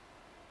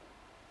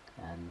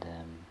 and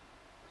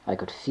I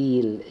could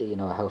feel,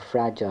 how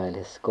fragile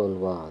his skull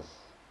was.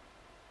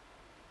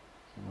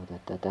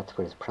 That's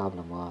where his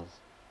problem was.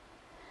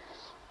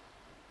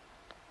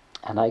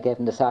 And I gave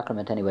him the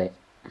sacrament anyway,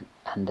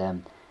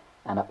 and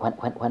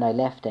when I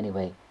left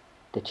anyway,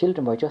 the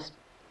children were just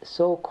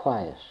so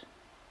quiet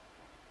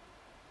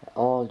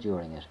all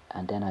during it,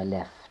 and then I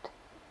left,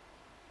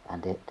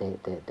 and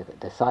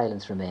the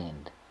silence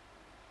remained.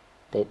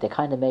 They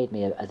kind of made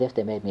me, as if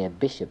they made me a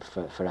bishop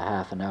for a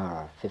half an hour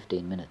or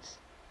 15 minutes.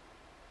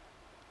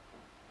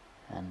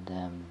 And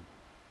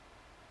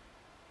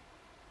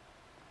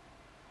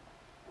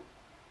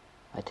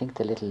I think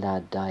the little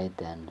lad died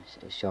then,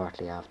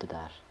 shortly after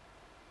that.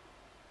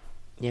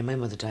 Yeah, my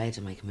mother died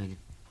in my communion.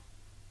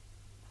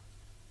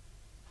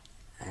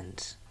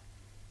 And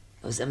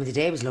the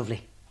day was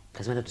lovely,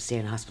 because I went up to see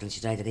her in the hospital and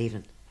she died that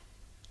evening.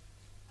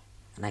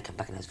 And I came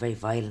back and I was very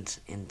violent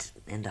in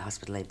the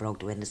hospital. I broke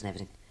the windows and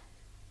everything.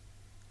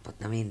 But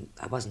I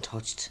wasn't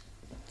touched.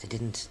 They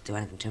didn't do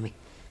anything to me.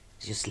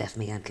 They just left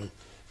me until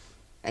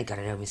I got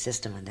it out of my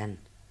system, and then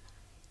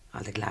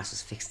all the glass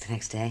was fixed the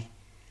next day.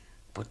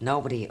 But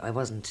nobody. If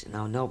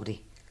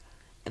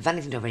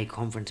anything, they were very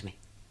comforting to me.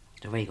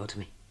 They were very good to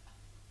me.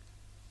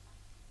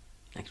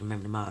 I can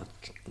remember them all,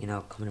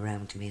 coming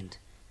around to me, and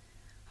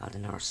all the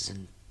nurses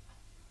and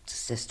the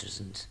sisters,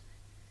 and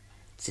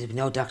there'd be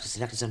no doctors.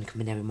 The doctors only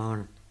come in every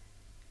morning.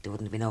 There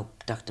wouldn't be no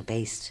doctor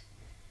based.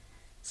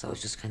 So it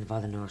was just kind of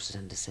all the nurses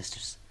and the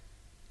sisters.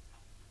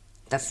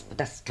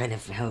 That's kind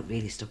of how it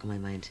really stuck in my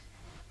mind.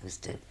 It was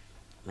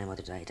my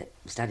mother died. It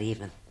was that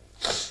evening.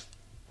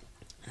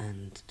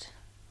 And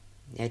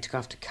I took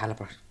off to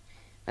Calibre.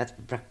 That's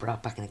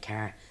brought back in a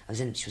car.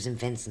 She was in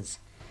Vincent's,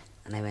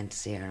 and I went to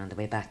see her on the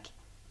way back.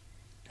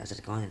 I was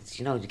going,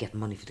 you get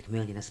money for the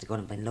communion. I was going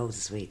and buying loads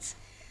of sweets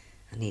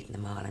and eating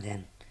them all. And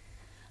then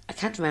I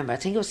can't remember. I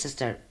think it was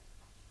Sister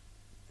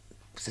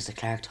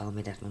Clark told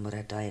me that my mother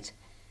had died.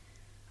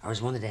 Or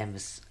was one of them,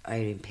 was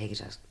Irene Piggott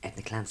or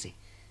Ethna Clancy.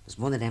 It was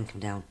one of them come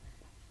down.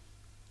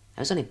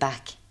 I was only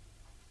back,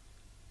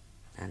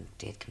 and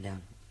they had come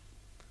down.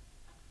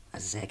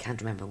 As I say, I can't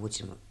remember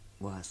which of them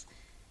it was,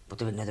 but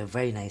they were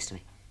very nice to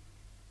me,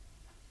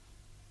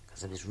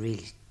 because I was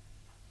really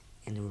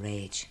in a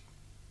rage.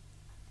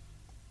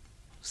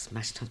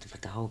 Smashed up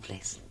the whole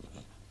place.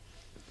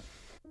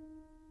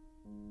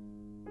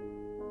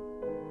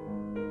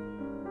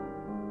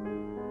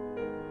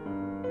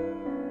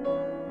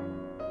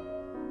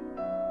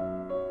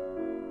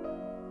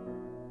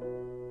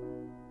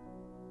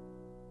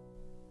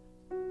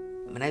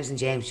 When I was in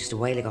James just a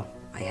while ago,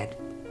 I had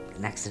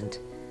an accident,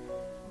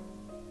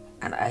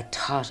 and I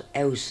thought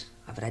out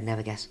of it I'd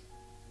never get.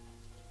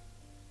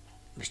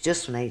 It was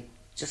just the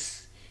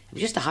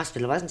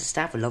hospital. It wasn't, the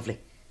staff were lovely,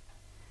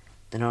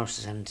 the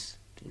nurses and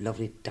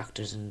lovely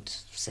doctors and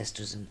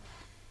sisters, and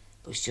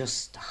it was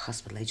just the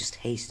hospital. I just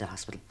hated the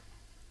hospital.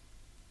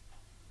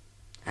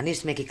 And I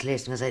used to make it clear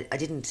to them,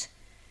 because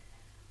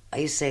I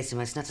used to say to them,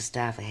 it's not the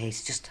staff I hate,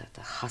 it's just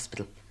the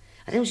hospital.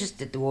 I think it was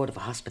just the word of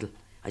a hospital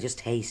I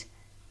just hate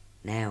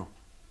now.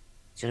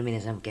 Do you know what I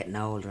mean? As I'm getting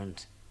older,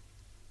 and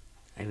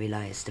I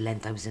realised the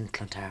length I was in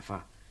Clontarf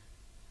for.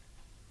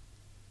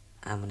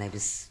 And when I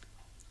was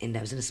in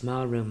a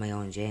small room, my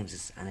own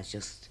James's, and it's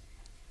just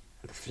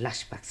the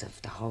flashbacks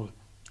of the whole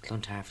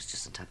Clontarf was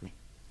just on top of me.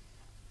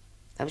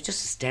 I was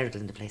just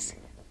hysterical in the place.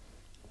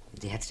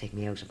 They had to take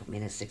me out and put me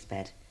in a 6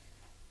 bed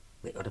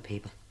with other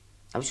people.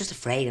 I was just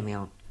afraid of my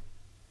own.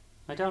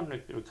 I don't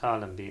recall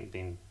them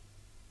being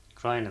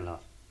crying a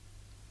lot.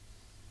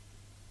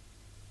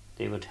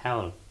 They would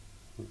howl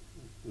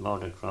more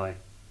than cry.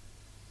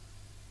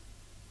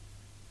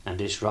 And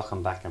this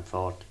rocking back and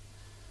forth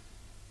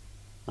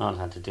all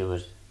had to do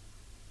with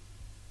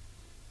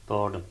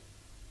boredom.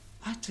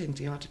 I think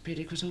the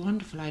orthopaedic was a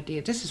wonderful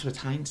idea. This is with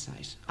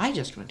hindsight. I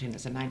just went in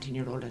as a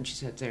 19-year-old and she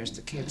said, there's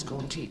the kids, go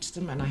and teach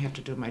them, and I have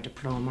to do my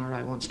diploma or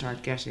I won't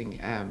start getting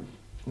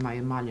my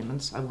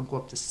emoluments. I won't go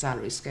up the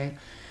salary scale.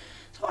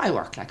 So I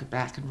worked like a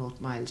black and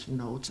wrote miles of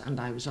notes, and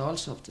I was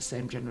also of the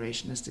same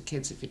generation as the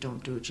kids. If you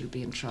don't do it, you'll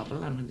be in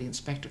trouble, and when the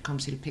inspector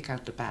comes, he'll pick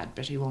out the bad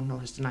bit. He won't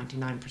notice the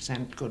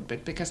 99% good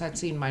bit, because I'd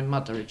seen my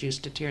mother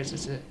reduced to tears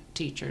as a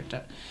teacher,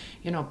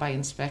 by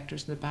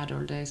inspectors in the bad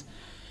old days.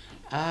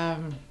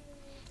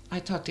 I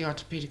thought the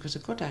orthopaedic was a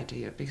good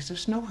idea because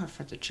there's nowhere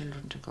for the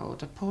children to go.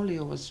 The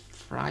polio was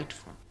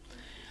frightful.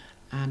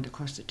 And of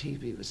course the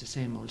TB was the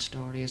same old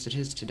story as it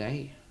is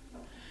today.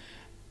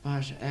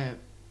 But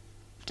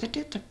they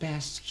did their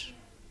best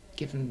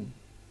given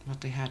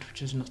what they had,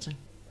 which was nothing.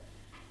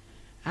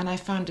 And I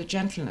found a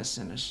gentleness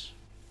in it.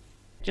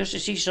 Just to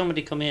see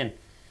somebody come in,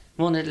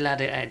 one little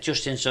lad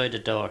just inside the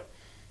door,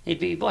 he'd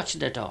be watching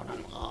the door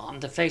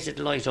and the face would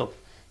light up,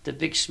 the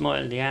big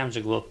smile, the arms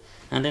would go up,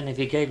 and then if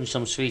you gave him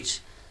some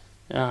sweets,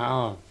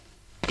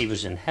 he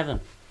was in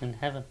heaven, in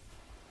heaven.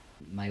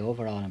 My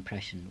overall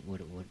impression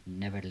would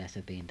nevertheless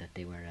have been that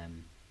they were,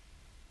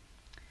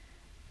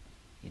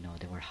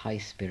 they were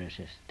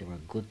high-spirited, they were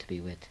good to be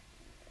with.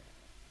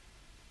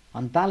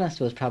 On balance,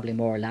 there was probably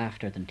more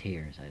laughter than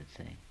tears, I would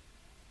say.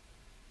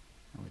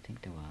 I would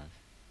think there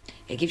was.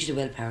 It gives you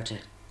the willpower to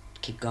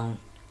keep going,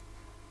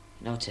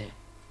 to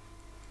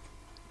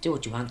do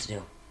what you want to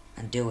do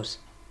and do it,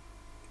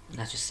 and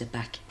not just sit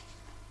back.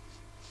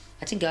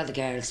 I think all the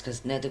girls,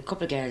 because now the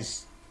couple of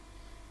girls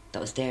that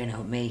was there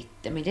now with me,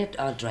 they're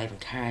all driving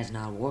cars and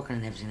all working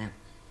and everything now.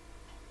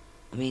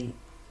 I mean,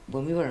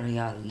 when we were only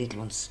all little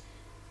ones,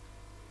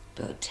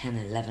 about 10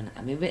 and 11,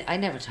 I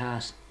never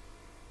thought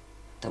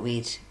that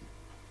we'd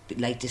be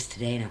like this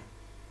today now.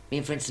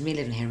 For instance, me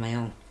living here on my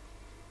own,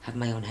 having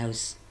my own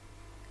house,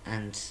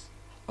 and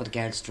other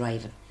girls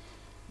driving.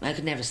 I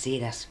could never see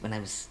that when I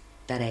was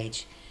that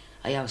age.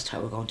 I always thought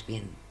we were going to be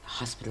in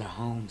hospital or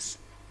homes.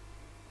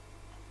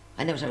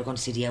 I never thought we were going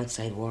to see the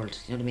outside world,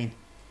 you know what I mean?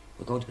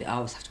 We're going to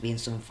always have to be in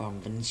some form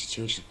of an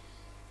institution,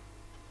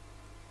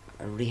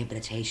 or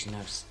rehabilitation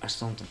or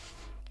something.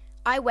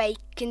 I wake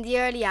in the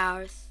early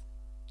hours,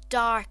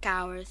 dark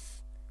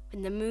hours,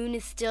 when the moon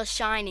is still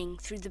shining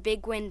through the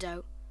big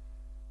window,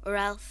 or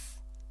else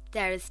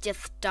there is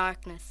just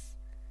darkness.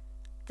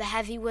 The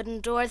heavy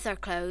wooden doors are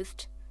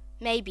closed,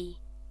 maybe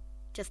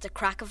just a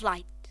crack of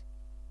light.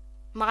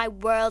 My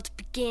world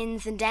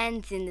begins and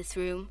ends in this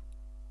room,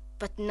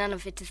 but none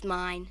of it is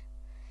mine.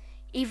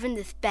 Even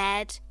this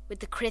bed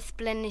with the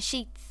crisp linen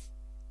sheets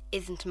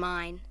isn't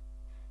mine.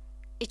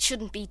 It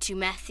shouldn't be too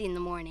messy in the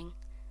morning.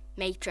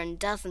 Matron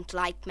doesn't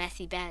like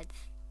messy beds.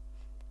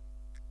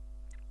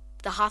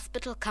 The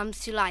hospital comes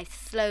to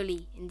life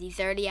slowly in these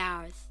early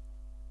hours.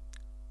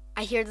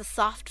 I hear the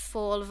soft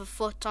fall of a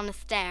foot on a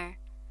stair,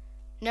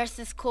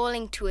 nurses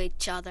calling to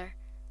each other,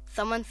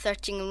 someone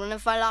searching in one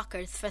of our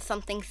lockers for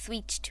something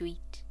sweet to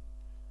eat.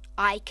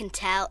 I can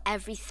tell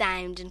every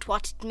sound and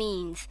what it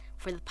means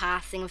for the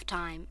passing of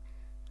time.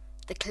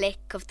 The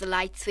click of the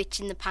light switch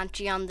in the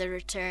pantry on the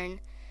return,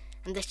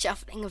 and the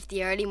shuffling of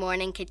the early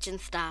morning kitchen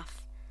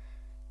staff.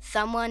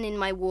 Someone in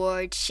my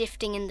ward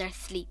shifting in their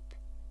sleep,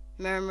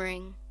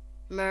 murmuring,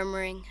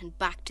 and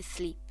back to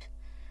sleep.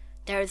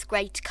 There is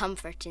great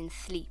comfort in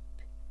sleep.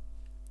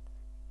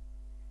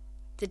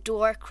 The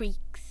door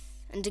creaks,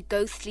 and a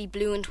ghostly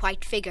blue and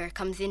white figure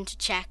comes in to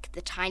check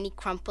the tiny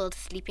crumpled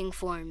sleeping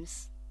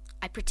forms.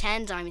 I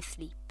pretend I'm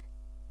asleep.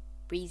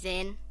 Breathe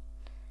in,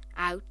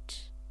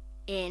 out,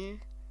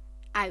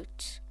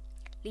 out.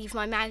 Leave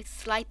my mouth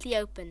slightly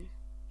open,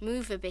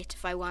 move a bit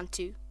if I want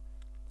to.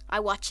 I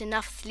watch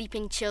enough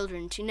sleeping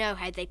children to know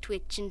how they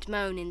twitch and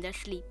moan in their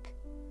sleep.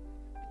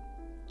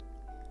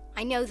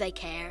 I know they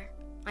care.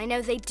 I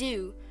know they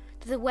do.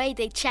 The way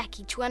they check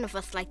each one of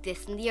us like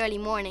this in the early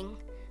morning.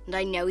 And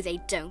I know they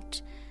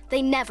don't.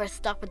 They never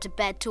stop at the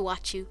bed to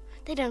watch you.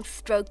 They don't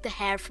stroke the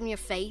hair from your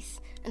face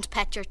and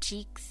pet your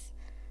cheeks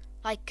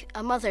like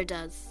a mother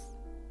does.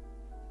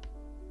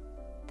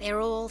 They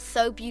are all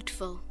so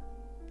beautiful,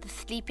 the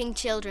sleeping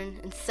children,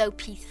 and so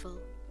peaceful.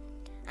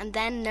 and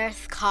then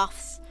nurse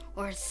coughs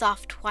or her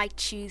soft white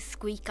shoes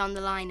squeak on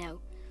the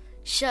lino.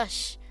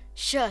 Shush,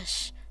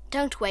 shush,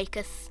 don't wake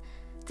us.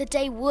 The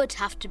day would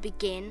have to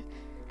begin,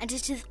 and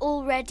it is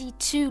already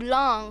too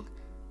long.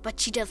 But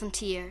she doesn't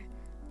hear.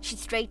 She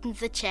straightens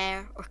the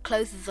chair or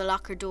closes the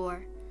locker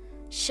door.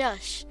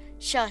 Shush,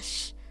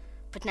 shush.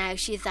 But now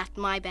she is at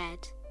my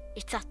bed.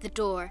 It's at the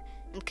door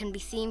and can be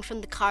seen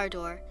from the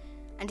corridor,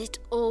 and it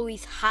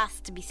always has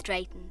to be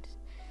straightened.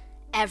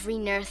 Every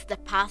nurse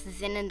that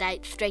passes in and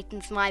out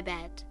straightens my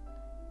bed.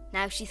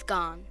 Now she's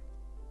gone.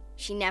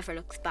 She never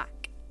looks back.